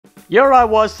Here I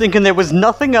was thinking there was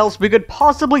nothing else we could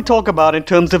possibly talk about in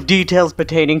terms of details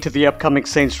pertaining to the upcoming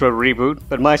Saints Row reboot,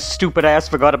 but my stupid ass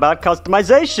forgot about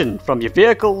customization, from your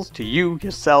vehicles to you,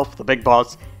 yourself, the big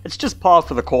boss. It's just par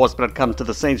for the course when it comes to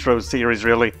the Saints Row series,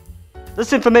 really.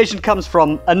 This information comes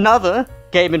from another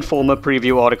Game Informer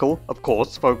preview article, of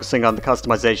course, focusing on the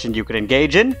customization you can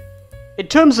engage in. In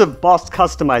terms of boss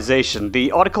customization,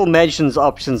 the article mentions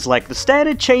options like the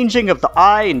standard changing of the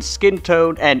eye and skin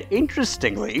tone, and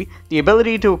interestingly, the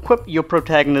ability to equip your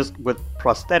protagonist with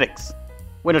prosthetics.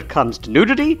 When it comes to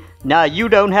nudity, now you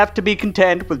don't have to be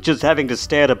content with just having to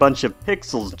stare at a bunch of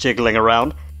pixels jiggling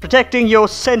around, protecting your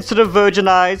sensitive virgin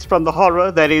eyes from the horror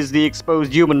that is the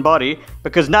exposed human body,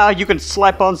 because now you can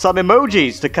slap on some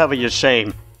emojis to cover your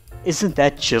shame. Isn't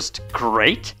that just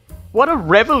great? What a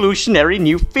revolutionary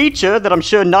new feature that I'm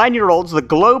sure 9-year-olds the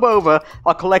globe over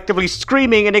are collectively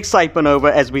screaming in excitement over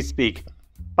as we speak.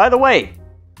 By the way,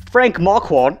 Frank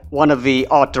Marquardt, one of the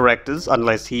art directors,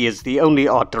 unless he is the only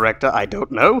art director, I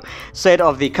don't know, said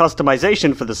of the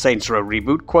customization for the Saints Row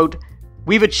reboot, quote,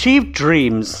 "We've achieved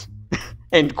dreams,"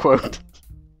 end quote.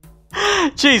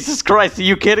 Jesus Christ, are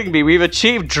you kidding me? We've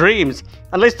achieved dreams.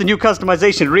 Unless the new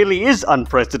customization really is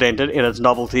unprecedented in its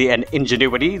novelty and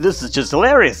ingenuity, this is just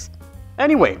hilarious.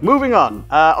 Anyway, moving on.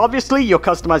 Obviously, your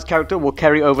customized character will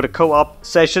carry over to co-op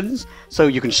sessions, so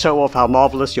you can show off how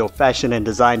marvelous your fashion and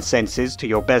design sense is to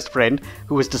your best friend,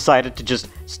 who has decided to just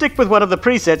stick with one of the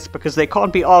presets because they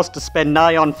can't be asked to spend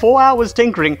nigh on 4 hours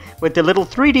tinkering with their little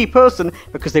 3D person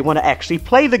because they want to actually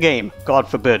play the game, God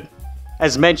forbid.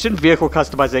 As mentioned, vehicle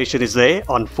customization is there,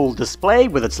 on full display,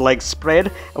 with its legs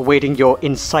spread, awaiting your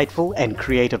insightful and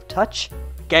creative touch.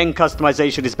 Gang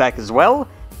customization is back as well,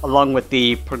 along with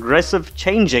the progressive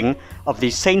changing of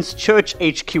the Saints Church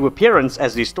HQ appearance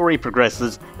as the story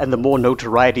progresses and the more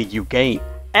notoriety you gain.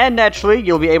 And naturally,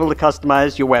 you'll be able to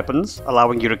customize your weapons,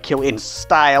 allowing you to kill in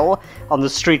style on the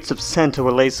streets of Santo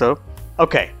Ileso.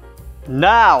 Okay,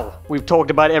 now we've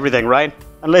talked about everything, right?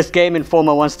 Unless Game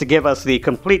Informer wants to give us the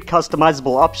complete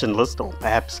customizable option list, or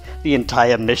perhaps the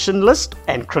entire mission list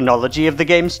and chronology of the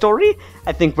game story,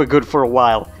 I think we're good for a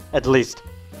while, at least.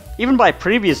 Even by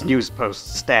previous news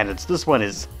post standards, this one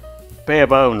is bare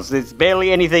bones. There's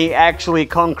barely anything actually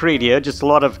concrete here, just a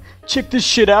lot of, check this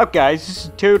shit out guys, this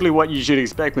is totally what you should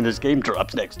expect when this game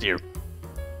drops next year.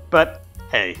 But,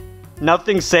 hey,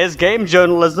 nothing says game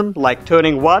journalism like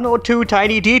turning 1 or 2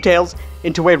 tiny details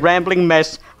into a rambling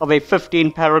mess of a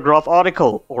 15-paragraph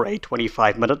article or a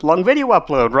 25-minute long video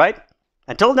upload, right?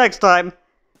 Until next time,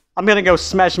 I'm gonna go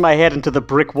smash my head into the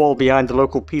brick wall behind the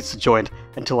local pizza joint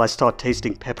until I start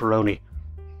tasting pepperoni.